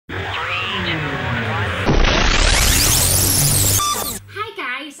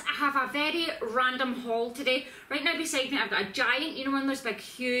got a very random haul today. Right now beside me I've got a giant, you know, one of those big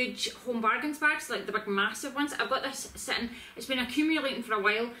huge Home Bargains bags, like the big massive ones. I've got this sitting, it's been accumulating for a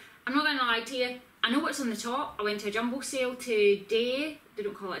while. I'm not going to lie to you, I know what's on the top. I went to a Jumble sale today. They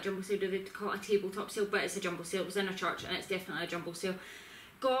don't call it a Jumble sale, do they? They call it a tabletop sale, but it's a Jumble sale. It was in a church and it's definitely a Jumble sale.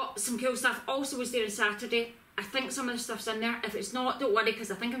 Got some cool stuff. Also was there on Saturday. I think some of the stuff's in there. If it's not, don't worry,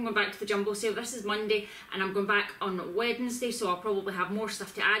 because I think I'm going back to the Jumble sale. This is Monday and I'm going back on Wednesday, so I'll probably have more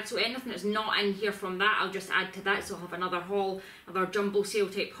stuff to add. So anything that's not in here from that, I'll just add to that. So I'll have another haul, another Jumble sale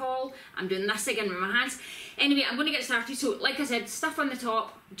type haul. I'm doing this again with my hands. Anyway, I'm going to get started. So like I said, stuff on the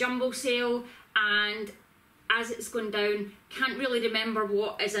top, Jumble sale, and as it's going down, can't really remember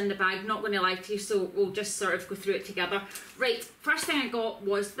what is in the bag, not going to lie to you, so we'll just sort of go through it together. Right, first thing I got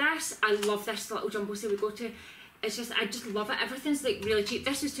was this. I love this little Jumble sale we go to. It's just, I just love it. Everything's like really cheap.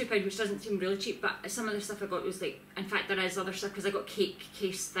 This was £2, which doesn't seem really cheap, but some of the stuff I got was like, in fact there is other stuff, because I got cake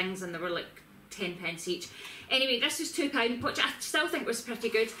case things and they were like 10p each. Anyway, this was £2, which I still think was pretty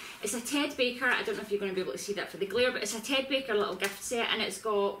good. It's a Ted Baker, I don't know if you're going to be able to see that for the glare, but it's a Ted Baker little gift set, and it's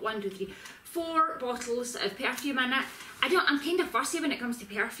got 4 bottles of perfume in it. I'm kind of fussy when it comes to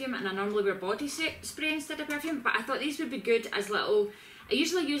perfume, and I normally wear body spray instead of perfume, but I thought these would be good as little, I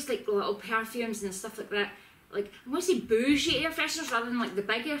usually use like little perfumes and stuff like that, like I'm going to say bougie air fresheners rather than like the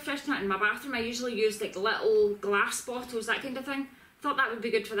big air freshener in my bathroom. I usually use like little glass bottles, that kind of thing. Thought that would be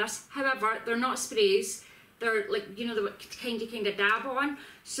good for this. However, they're not sprays, they're like, you know, the kind of dab on,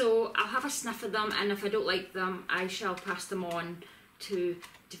 so I'll have a sniff of them, and if I don't like them I shall pass them on to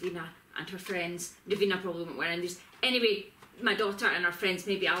Davina and her friends. Davina probably won't wear any of these. Anyway, my daughter and her friends,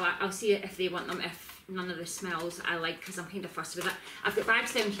 maybe I'll see if they want them, if none of the smells I like, because I'm kind of fussed with it. I've got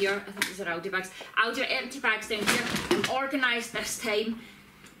bags down here, I think these are Aldi bags. Aldi are empty bags down here. I'm organised this time.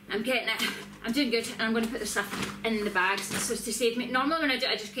 I'm getting it. I'm doing good, and I'm going to put the stuff in the bags so as to save me. Normally when I do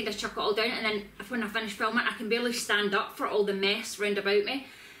it, I just kind of chuck it all down, and then when I finish filming, I can barely stand up for all the mess round about me.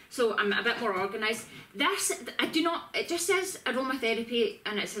 So I'm a bit more organised. This, it just says aromatherapy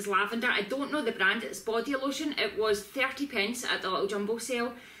and it says lavender. I don't know the brand, it's body lotion. It was 30p at the little Jumble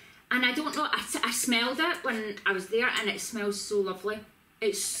sale. And I don't know, I smelled it when I was there, and it smells so lovely.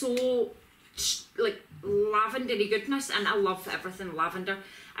 It's so, like, lavendery goodness, and I love everything lavender.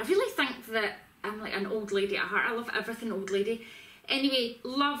 I really think that I'm like an old lady at heart. I love everything old lady. Anyway,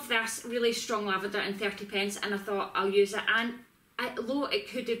 love this really strong lavender and 30p, and I thought I'll use it. And although it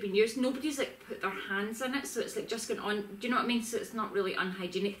could have been used, nobody's like put their hands in it, so it's like just going on, do you know what I mean? So it's not really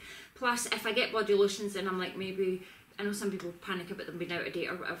unhygienic. Plus, if I get body lotions and I'm like, maybe, I know some people panic about them being out of date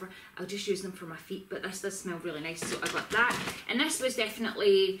or whatever, I'll just use them for my feet, but this does smell really nice, so I got that. And this was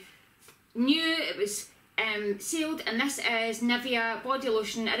definitely new, it was sealed, and this is Nivea body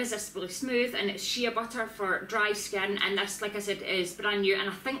lotion, irresistibly smooth, and it's shea butter for dry skin, and this, like I said, is brand new, and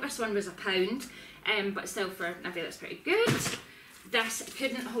I think this one was £1, but still for Nivea that's pretty good. This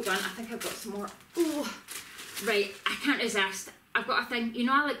couldn't, hold on, I think I've got some more. Oh, right, I can't resist. I've got a thing, you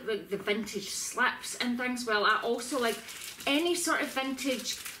know, I like the vintage slips and things. Well, I also like any sort of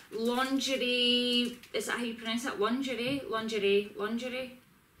vintage lingerie, is that how you pronounce it? Lingerie?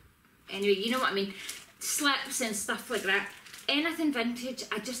 Anyway, you know what I mean. Slips and stuff like that. Anything vintage,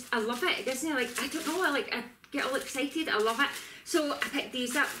 I love it. It gives me like, I don't know, I get all excited, I love it. So I picked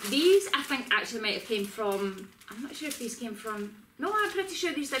these up. These I think actually might have came from, I'm not sure if these came from, no, I'm pretty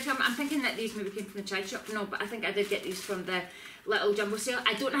sure these did come. I'm thinking that these maybe came from the chai shop. No, but I think I did get these from the little Jumble sale.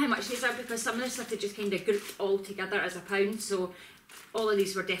 I don't know how much these are, because some of the stuff they just kind of grouped all together as £1. So all of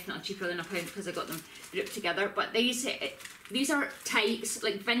these were definitely cheaper than £1 because I got them grouped together. But these are tights,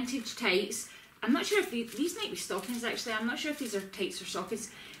 like vintage tights. I'm not sure if these might be stockings actually. I'm not sure if these are tights or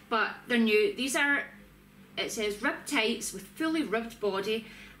stockings, but they're new. These are, it says ribbed tights with fully ribbed body,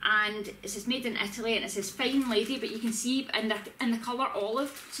 and it says made in Italy, and it says fine lady, but you can see in the colour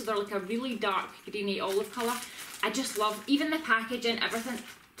olive, so they're like a really dark greeny olive colour. I just love, even the packaging, everything.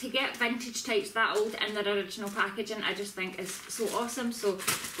 To get vintage tights that old in their original packaging, I just think is so awesome. So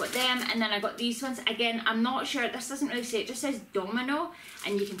got them, and then I got these ones. Again, I'm not sure, this doesn't really say, it just says Domino,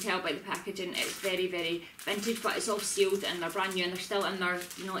 and you can tell by the packaging it's very, very vintage, but it's all sealed and they're brand new, and they're still in there,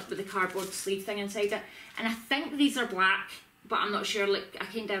 you know, like with the cardboard sleeve thing inside it. And I think these are black, but I'm not sure, like a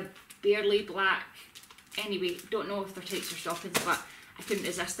kind of barely black. Anyway, don't know if they're tights or stockings, but I couldn't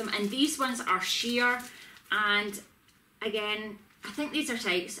resist them. And these ones are sheer, and again, I think these are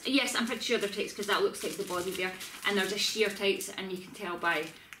tights. Yes, I'm pretty sure they're tights because that looks like the body there. And they're just sheer tights, and you can tell by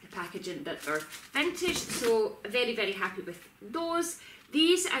the packaging that they're vintage. So very, very happy with those.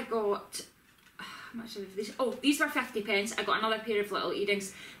 These I got, how much of these? Oh, these were 50 pence. I got another pair of little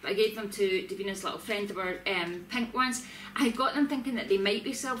earrings, but I gave them to Davina's little friend. They were pink ones. I had got them thinking that they might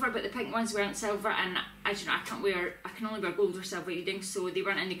be silver, but the pink ones weren't silver, and I don't know, I can only wear gold or silver earrings, so they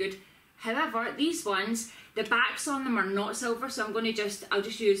weren't any good. However, these ones, the backs on them are not silver, so I'll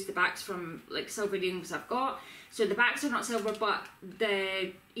just use the backs from like silver earrings I've got. So the backs are not silver, but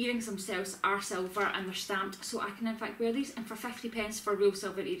the earrings themselves are silver and they're stamped, so I can in fact wear these. And for 50 pence for real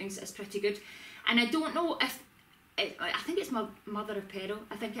silver earrings, it's pretty good. And I don't know if, I think it's my mother of pearl.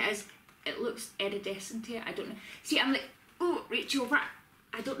 I think it is. It looks iridescent here. I don't know. See, I'm like, oh, reach over.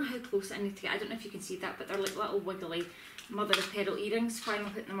 I don't know how close I need to get. I don't know if you can see that, but they're like little wiggly mother of pearl earrings. Why am I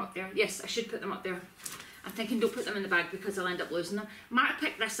putting them up there? Yes, I should put them up there. I'm thinking don't put them in the bag because I'll end up losing them. Mark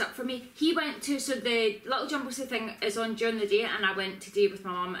picked this up for me. He went to, so the little Jumble thing is on during the day, and I went today with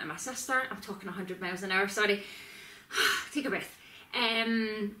my mum and my sister. I'm talking 100 miles an hour, sorry. Take a breath.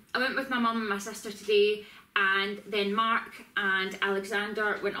 I went with my mum and my sister today, and then Mark and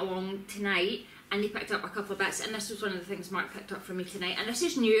Alexander went along tonight, and they picked up a couple of bits, and this was one of the things Mark picked up for me tonight. And this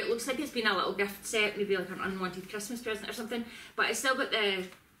is new. It looks like it's been a little gift set, maybe like an unwanted Christmas present or something, but it's still got the,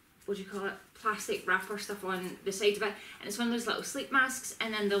 what do you call it, plastic wrapper stuff on the side of it, and it's one of those little sleep masks,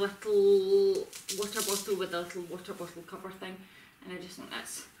 and then the little water bottle with the little water bottle cover thing, and I just think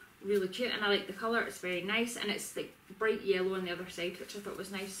that's really cute, and I like the colour. It's very nice, and it's like bright yellow on the other side, which I thought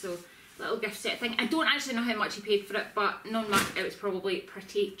was nice. So little gift set thing. I don't actually know how much he paid for it, but knowing Mark, it was probably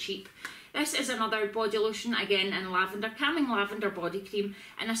pretty cheap. This is another body lotion, again in lavender, calming lavender body cream,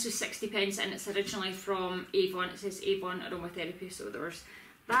 and this was 60 pence, and it's originally from Avon. It says Avon Aromatherapy, so there was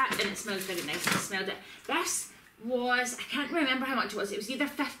that, and it smells very nice. I smelled it. This was, I can't remember how much it was either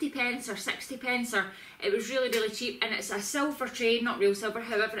 50 pence or 60 pence, or it was really, really cheap, and it's a silver tray, not real silver,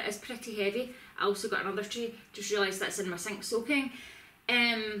 however it is pretty heavy. I also got another tray, just realised that's in my sink soaking.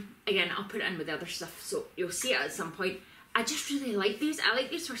 Again, I'll put it in with the other stuff, so you'll see it at some point. I just really like these. I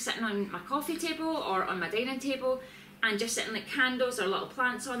like these for sitting on my coffee table or on my dining table, and just sitting like candles or little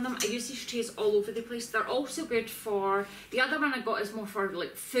plants on them. I use these trays all over the place. They're also good for, the other one I got is more for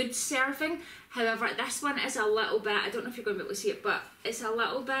like food serving. However, this one is a little bit, I don't know if you're going to be able to see it, but it's a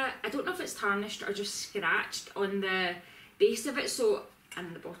little bit, I don't know if it's tarnished or just scratched on the base of it, so,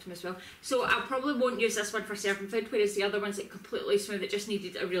 and the bottom as well. So I probably won't use this one for serving food, whereas the other one's like completely smooth. It just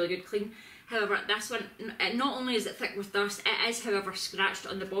needed a really good clean. However, this one, not only is it thick with dust, it is, however, scratched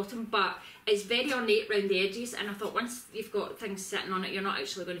on the bottom, but it's very ornate around the edges, and I thought once you've got things sitting on it, you're not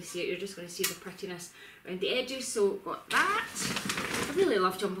actually going to see it, you're just going to see the prettiness around the edges, so got that. I really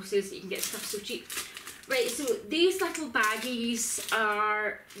love Jumble sales that you can get stuff so cheap. Right, so these little baggies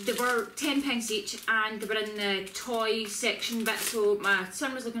they were £10 each, and they were in the toy section bit, so my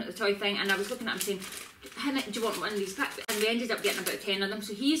son was looking at the toy thing, and I was looking at him saying, how much do you want one of these packs? And we ended up getting about 10 of them,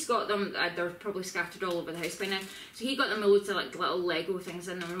 so he's got them, they're probably scattered all over the house by now, so he got them with loads of like little Lego things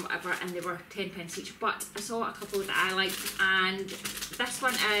in them and whatever, and they were £10 each. But I saw a couple that I liked, and this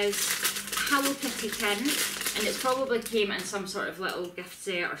one is Hello Kitty tin, and it's probably came in some sort of little gift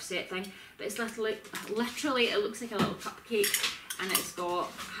set or set thing, but it's literally it looks like a little cupcake, and it's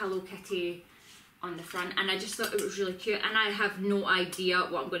got Hello Kitty on the front, and I just thought it was really cute, and I have no idea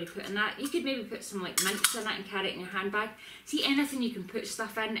what I'm going to put in that. You could maybe put some like mints in it and carry it in your handbag. See, anything you can put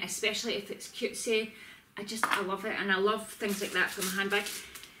stuff in, especially if it's cutesy, I love it, and I love things like that for my handbag.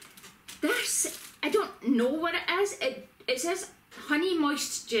 This, I don't know what it is. It says honey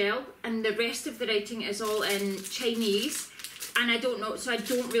moist gel, and the rest of the writing is all in Chinese, and I don't know, so I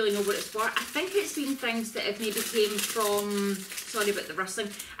don't really know what it's for. I think it's been things that have maybe came from, sorry about the rustling,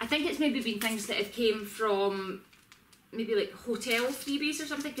 I think it's maybe been things that have came from maybe like hotel freebies or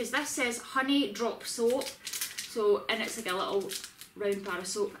something, because this says honey drop soap, so, and it's like a little round bar of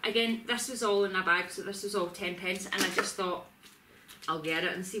soap. Again, this was all in a bag, so this was all 10 pence, and I just thought I'll get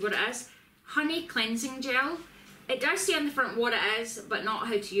it and see what it is. Honey cleansing gel. It does say on the front what it is, but not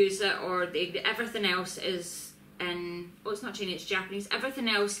how to use it, or everything else is in, oh, it's not Chinese, it's Japanese. Everything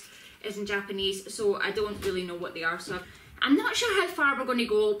else is in Japanese, so I don't really know what they are. So I'm not sure how far we're going to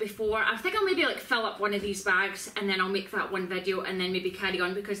go before. I think I'll maybe like fill up one of these bags, and then I'll make that one video, and then maybe carry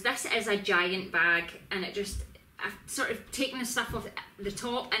on, because this is a giant bag, and it just, I've sort of taken the stuff off the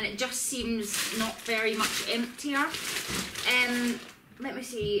top, and it just seems not very much emptier. Let me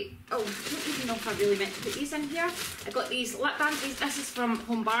see. Oh, I don't even know if I really meant to put these in here. I got these lip balms. This is from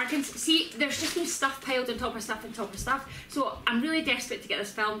Home Bargains. See, there's just been stuff piled on top of stuff on top of stuff. So I'm really desperate to get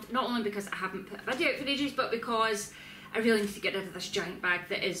this filmed, not only because I haven't put a video out for ages, but because I really need to get rid of this giant bag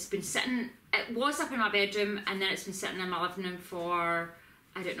that has been sitting, it was up in my bedroom, and then it's been sitting in my living room for,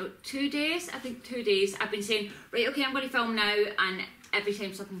 I don't know, 2 days? I think 2 days. I've been saying, right, okay, I'm going to film now, and every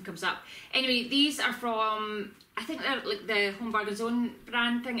time something comes up. Anyway, these are from, I think they're like the Home Bargains own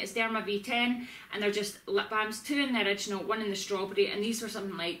brand thing. It's Derma V10, and they're just lip balms, 2 in the original, 1 in the strawberry, and these were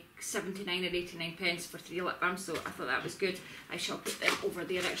something like 79 or 89 pence for 3 lip balms, so I thought that was good. I shall put them over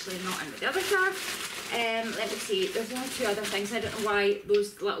there actually, not in the other jar. Let me see, there's only 2 other things. I don't know why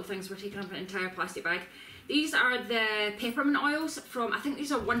those little things were taking up an entire plastic bag. These are the peppermint oils from, I think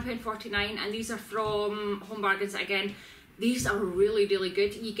these are £1.49, and these are from Home Bargains again. These are really, really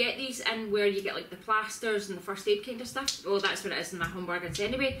good. You get these in where you get like the plasters and the first aid kind of stuff. Well, that's what it is in the Home Bargains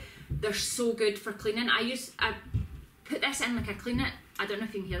anyway. They're so good for cleaning. I put this in like I clean it. I don't know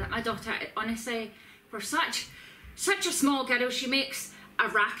if you can hear that. My daughter, honestly, for such a small girl, she makes a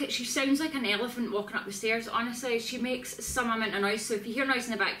racket. She sounds like an elephant walking up the stairs. Honestly, she makes some amount of noise. So if you hear noise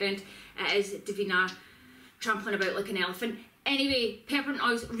in the background, it is Davina trampling about like an elephant. Anyway, peppermint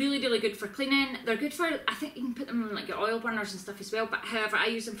oils, really, really good for cleaning. They're good for, I think you can put them in like your oil burners and stuff as well, but however, I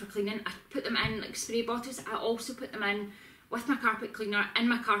use them for cleaning. I put them in like spray bottles. I also put them in with my carpet cleaner,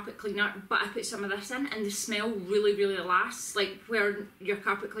 but I put some of this in, and the smell really, really lasts. Like where your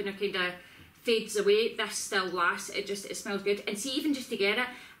carpet cleaner kind of fades away, this still lasts. It smells good. And see, even just to get it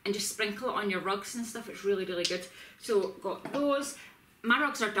and just sprinkle it on your rugs and stuff, it's really, really good. So got those. My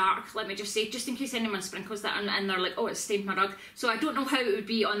rugs are dark, let me just say, just in case anyone sprinkles that and they're like, oh, it's stained my rug. So I don't know how it would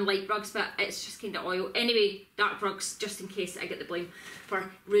be on light rugs, but it's just kind of oil. Anyway, dark rugs, just in case I get the blame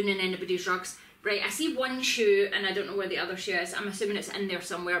for ruining anybody's rugs. Right, I see one shoe and I don't know where the other shoe is. I'm assuming it's in there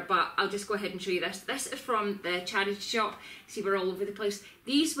somewhere, but I'll just go ahead and show you this. This is from the charity shop. See, we're all over the place.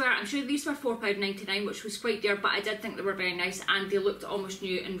 These were, I'm sure these were £4.99, which was quite dear, but I did think they were very nice and they looked almost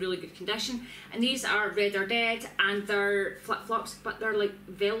new in really good condition. And these are Red or Dead, and they're flip-flops, but they're like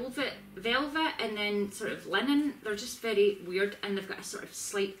velvet and then sort of linen. They're just very weird, and they've got a sort of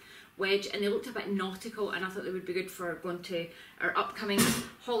slight wedge, and they looked a bit nautical, and I thought they would be good for going to our upcoming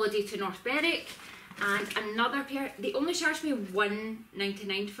holiday to North Berwick. And another pair, they only charged me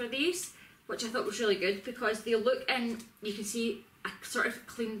 £1.99 for these, which I thought was really good because they look, and you can see I sort of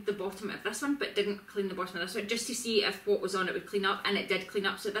cleaned the bottom of this one but didn't clean the bottom of this one just to see if what was on it would clean up, and it did clean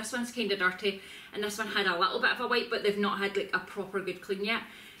up. So this one's kind of dirty and this one had a little bit of a wipe, but they've not had like a proper good clean yet.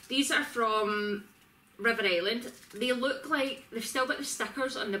 These are from River Island. They look like they've still got the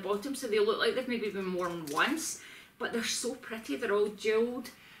stickers on the bottom, so they look like they've maybe been worn once, but they're so pretty. They're all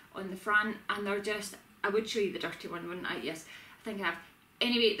jewelled on the front, and they're just, I would show you the dirty one, wouldn't I? Yes, I think I have.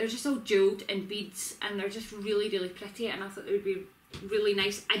 Anyway, they're just all jewelled in beads, and they're just really, really pretty, and I thought they would be really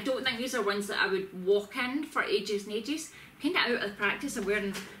nice. I don't think these are ones that I would walk in for ages and ages. Kind of out of practice of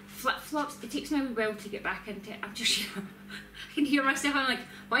wearing flip-flops. It takes me a while to get back into it. I'm just, I can hear myself, I'm like,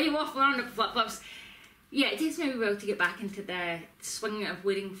 why are you waffling on with flip-flops? Yeah, it takes me a while to get back into the swing of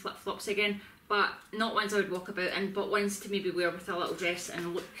wearing flip-flops again, but not ones I would walk about in, but ones to maybe wear with a little dress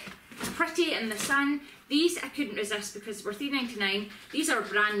and look pretty in the sun. These I couldn't resist because we're £3.99. These are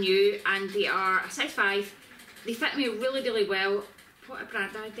brand new and they are a size 5. They fit me really, really well. What a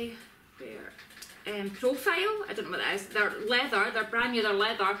brand are they? Profile? I don't know what that is. They're leather, they're brand new, they're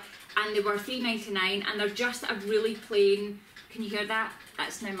leather, and they were £3.99, and they're just a really plain, can you hear that?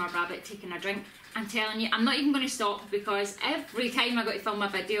 That's now my rabbit taking a drink. I'm telling you, I'm not even going to stop because every time I go to film a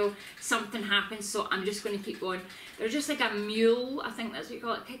video, something happens, so I'm just going to keep going. They're just like a mule, I think that's what you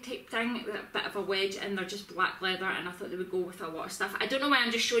call it, type thing, with a bit of a wedge, and they're just black leather, and I thought they would go with a lot of stuff. I don't know why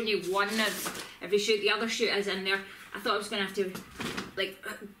I'm just showing you one of every shoe. The other shoe is in there. I thought I was going to have to, like,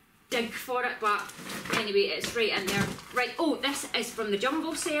 dig for it, but anyway, it's right in there. Right, oh, this is from the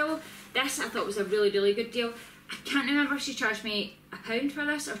Jumble sale. This I thought was a really, really good deal. I can't remember if she charged me £1 for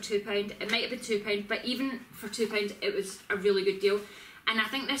this or £2. It might have been £2, but even for £2 it was a really good deal. And I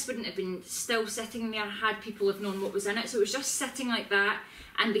think this wouldn't have been still sitting there had people have known what was in it. So it was just sitting like that,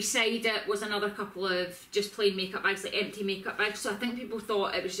 and beside it was another couple of just plain makeup bags, like empty makeup bags. So I think people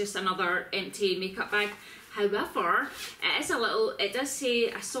thought it was just another empty makeup bag. However, it is a little, it does say,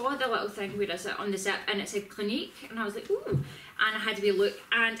 I saw the little thing, where is it, on the zip, and it said Clinique, and I was like, ooh, and I had to be look,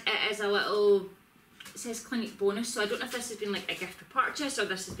 and it is a little, it says Clinique bonus, so I don't know if this has been like a gift for purchase or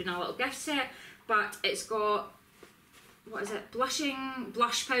this has been a little gift set, but it's got, what is it,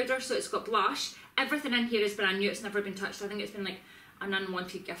 blush powder, so it's got blush. Everything in here is brand new, it's never been touched. I think it's been like an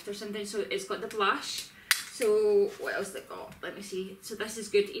unwanted gift or something. So it's got the blush. So what else they got? Let me see. So this is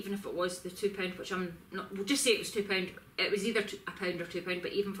good, even if it was the £2, which I'm not, we'll just say it was £2. It was either £1 or £2,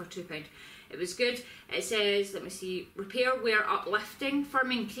 but even for £2, it was good. It says, let me see, Repair Wear Uplifting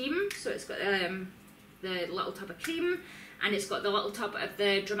Firming Cream. So it's got the little tub of cream, and it's got the little tub of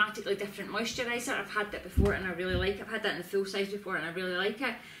the Dramatically Different Moisturiser. I've had that before and I really like it. I've had that in the full size before and I really like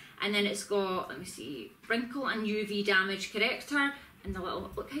it. And then it's got, let me see, Wrinkle and UV Damage Corrector, And the little,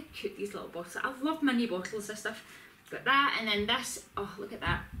 look how cute these little bottles are. I love mini bottles of stuff. Got that, and then this, oh look at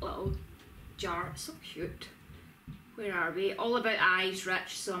that little jar, it's so cute. Where are we? All About Eyes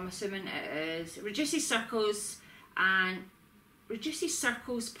Rich, so I'm assuming it is. Reduces circles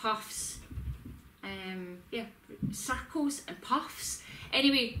puffs. Yeah, circles and puffs.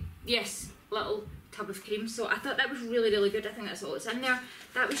 Anyway, yes, little tub of cream. So I thought that was really, really good. I think that's all that's in there.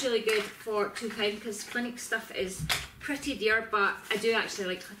 That was really good for £2 because Clinique stuff is pretty dear, but I do actually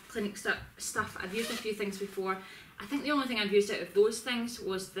like Clinique stuff. I've used a few things before. I think the only thing I've used out of those things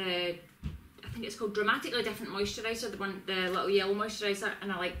was the, I think it's called Dramatically Different Moisturiser, the little yellow moisturiser,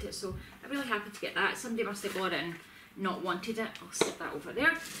 and I liked it, so I'm really happy to get that. Somebody must have got it and not wanted it. I'll set that over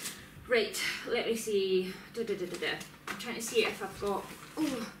there. Right, let me see. I'm trying to see if I've got,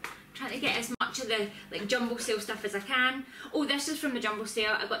 trying to get as much of the like Jumble sale stuff as I can. Oh, this is from the Jumble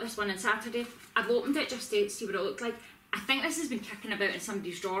sale. I got this one on Saturday. I've opened it just to see what it looked like. I think this has been kicking about in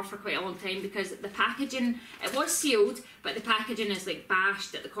somebody's drawer for quite a long time because the packaging, it was sealed, but the packaging is like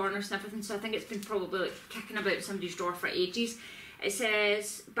bashed at the corners and everything, so I think it's been probably like kicking about in somebody's drawer for ages. It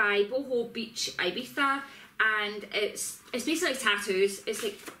says by Boho Beach Ibiza, and it's basically tattoos. It's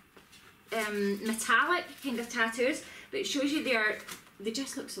like metallic kind of tattoos, but it shows you they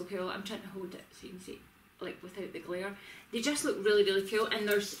just look so cool. I'm trying to hold it so you can see, like without the glare. They just look really, really cool, and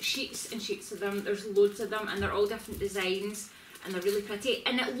there's sheets and sheets of them. There's loads of them, and they're all different designs, and they're really pretty.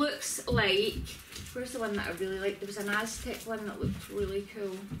 And it looks like, where's the one that I really like? There was an Aztec one that looked really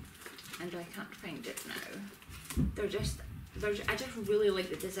cool, and I can't find it now. I just really like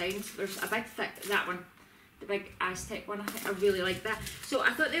the designs. There's a big thick, that one, the big Aztec one. I think I really like that. So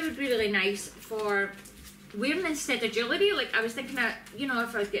I thought they would be really nice for wearing instead of jewellery. Like I was thinking that, you know,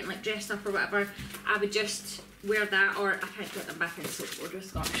 if I was getting like dressed up or whatever, I would just wear that, or I can't put them back in, so we're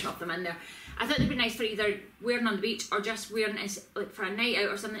just going to shove them in there. I thought they'd be nice for either wearing on the beach or just wearing like for a night out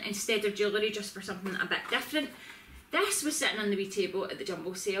or something instead of jewellery, just for something a bit different. This was sitting on the wee table at the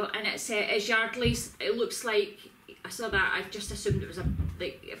Jumble sale, and it's Yardley's. It looks like, I saw that, I just assumed it was a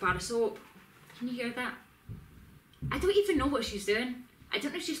bar of soap. Can you hear that? I don't even know what she's doing. I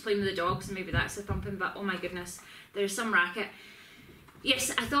don't know if she's playing with the dogs, and maybe that's the thumping, but oh my goodness, there's some racket.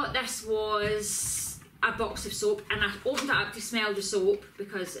 Yes, I thought this was a box of soap, and I opened it up to smell the soap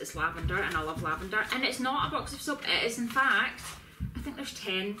because it's lavender and I love lavender, and it's not a box of soap. It is in fact, I think there's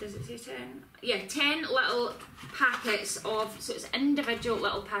 10, does it say 10? Yeah, 10 little packets of, so it's individual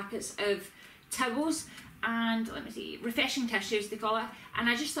little packets of towels, and let me see, refreshing tissues they call it, and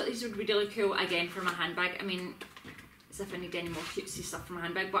I just thought these would be really cool again for my handbag. I mean, as if I need any more cutesy stuff for my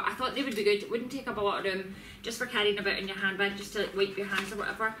handbag, but I thought they would be good. It wouldn't take up a lot of room, just for carrying about in your handbag, just to like wipe your hands or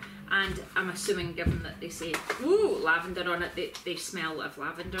whatever. And I'm assuming, given that they say ooh lavender on it, they smell of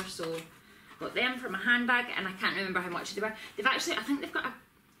lavender, so got them for my handbag, and I can't remember how much they were. They've actually, I think they've got a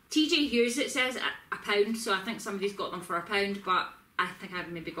TJ Hughes, it says a £1, so I think somebody's got them for £1, but I think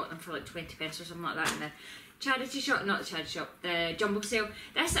I've maybe got them for like 20 pence or something like that in the charity shop, not the charity shop, the Jumble sale.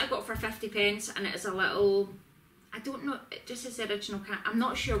 This I got for 50 pence, and it is a little, I don't know, it just says original, I'm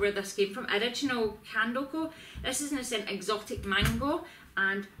not sure where this came from, Original Candle Co. This is an exotic mango,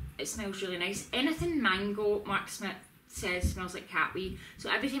 and it smells really nice. Anything mango, Mark Smith says, smells like cat wee. So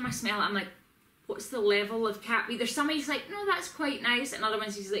every time I smell it, I'm like, what's the level of cat wee? There's some he's like, no, that's quite nice, and other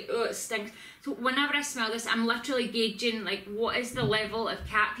ones he's like, oh, it stinks. So whenever I smell this, I'm literally gauging, like, what is the level of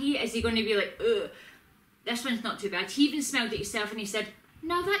cat pee? Is he going to be like, ugh, this one's not too bad? He even smelled it himself, and he said,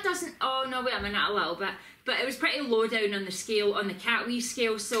 no, that doesn't, oh no, wait a minute, a little bit. But it was pretty low down on the scale, on the cat wee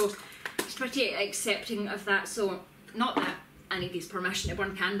scale, so it's pretty accepting of that. So not that I need his permission to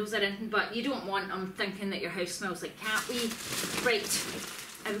burn candles or anything, but you don't want them thinking that your house smells like cat wee. Right,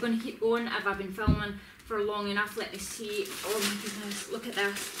 are we going to keep going? Have I been filming for long enough? Let me see. Oh my goodness, look at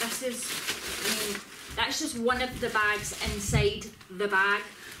this. This is, I mean, that's just one of the bags inside the bag.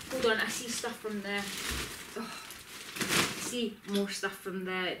 Hold on, I see stuff from the, see more stuff from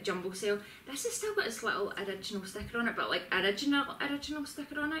the Jumble sale. This has still got this little original sticker on it, but like original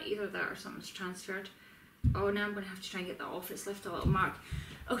sticker on it. Either that or something's transferred. Oh, now I'm going to have to try and get that off. It's left a little mark.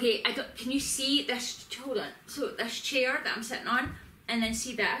 Okay, can you see this? Hold on. So this chair that I'm sitting on, and then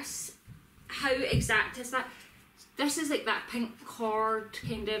see this. How exact is that? This is like that pink cord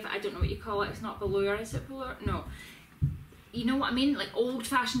kind of, I don't know what you call it. It's not velour, is it velour? No. You know what I mean? Like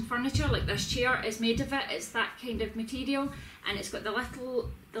old-fashioned furniture, like this chair is made of it. It's that kind of material, and it's got the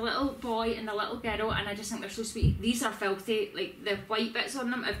little boy and the little girl, and I just think they're so sweet. These are filthy. Like the white bits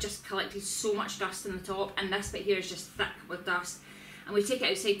on them have just collected so much dust in the top, and this bit here is just thick with dust. And we take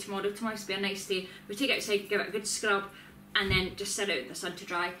it outside tomorrow. Tomorrow's be a nice day. We take it outside, give it a good scrub, and then just sit out in the sun to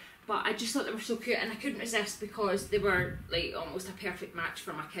dry. but I just thought they were so cute, and I couldn't resist because they were like almost a perfect match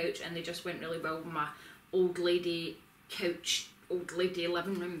for my couch, and they just went really well with my old lady couch, old lady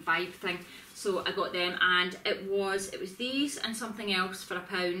living room vibe thing. So I got them, and it was these and something else for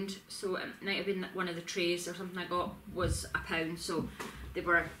 £1. So it might have been one of the trays or something I got was £1. So they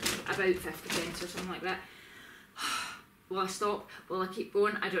were about 50p or something like that. Will I stop? Will I keep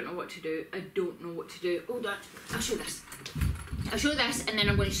going? I don't know what to do. I don't know what to do. Hold on, I'll show this. I'll show this and then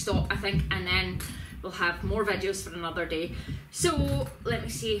I'm going to stop, I think, and then we'll have more videos for another day. So let me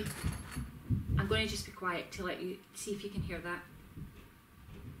see. I'm going to just be quiet to let you see if you can hear that.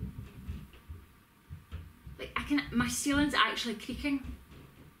 Like my ceiling's actually creaking.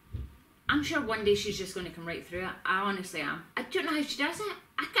 I'm sure one day she's just going to come right through it. I honestly am. I don't know how she does it.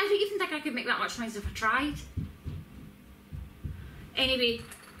 I don't even think I could make that much noise if I tried. Anyway,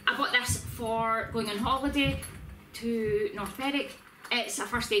 I bought this for going on holiday to North Berwick. It's a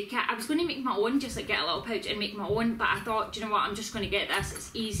first aid kit. I was going to make my own, just like get a little pouch and make my own, but I thought, do you know what, I'm just going to get this.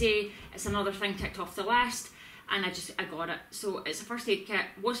 It's easy. It's another thing ticked off the list. And I got it. So it's a first aid kit,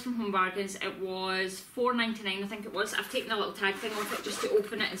 was from Home Bargains. It was $4.99, I think it was. I've taken a little tag thing off it just to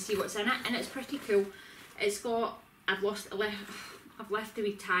open it and see what's in it, and it's pretty cool. It's got, I've left the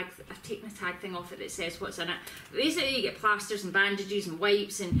wee tag, I've taken the tag thing off it that says what's in it. But basically you get plasters and bandages and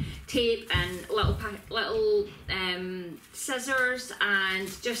wipes and tape and little scissors and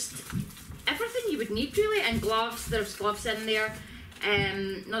just everything you would need really, and gloves. There's gloves in there.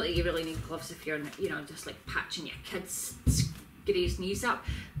 Not that you really need gloves if you're, you know, just like patching your kids' grazed knees up,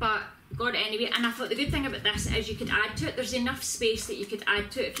 but got it anyway. And I thought the good thing about this is you could add to it. There's enough space that you could add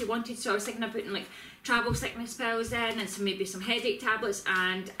to it if you wanted. So I was thinking of putting like travel sickness pills in and maybe some headache tablets,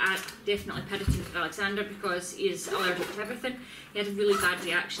 and definitely Piriton for Alexander because he's allergic to everything. He had a really bad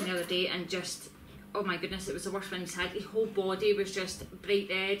reaction the other day and just, oh my goodness, it was the worst one he's had. His whole body was just bright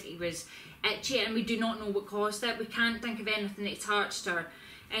red. He was itchy, and we do not know what caused it. We can't think of anything that he touched or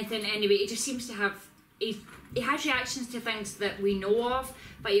anything. Anyway, he just seems to have, he has reactions to things that we know of,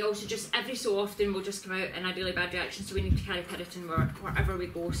 but he also just every so often will just come out in a really bad reaction, so we need to carry Piriton wherever we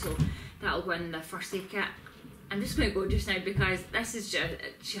go. So that'll go in the first aid kit. I'm just going to go just now because this is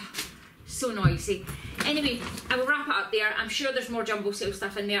just so noisy. Anyway, I will wrap it up there. I'm sure there's more Jumble sale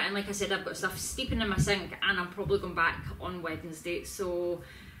stuff in there, and like I said, I've got stuff steeping in my sink, and I'm probably going back on Wednesday. So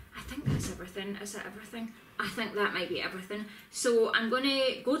I think that's everything. Is it everything? I think that might be everything. So I'm going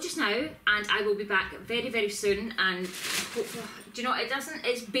to go just now, and I will be back very, very soon. And hopefully, do you know,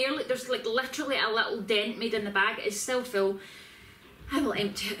 it's barely, there's like literally a little dent made in the bag. It's still full. I will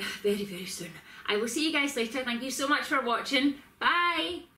empty it very, very soon. I will see you guys later. Thank you so much for watching. Bye.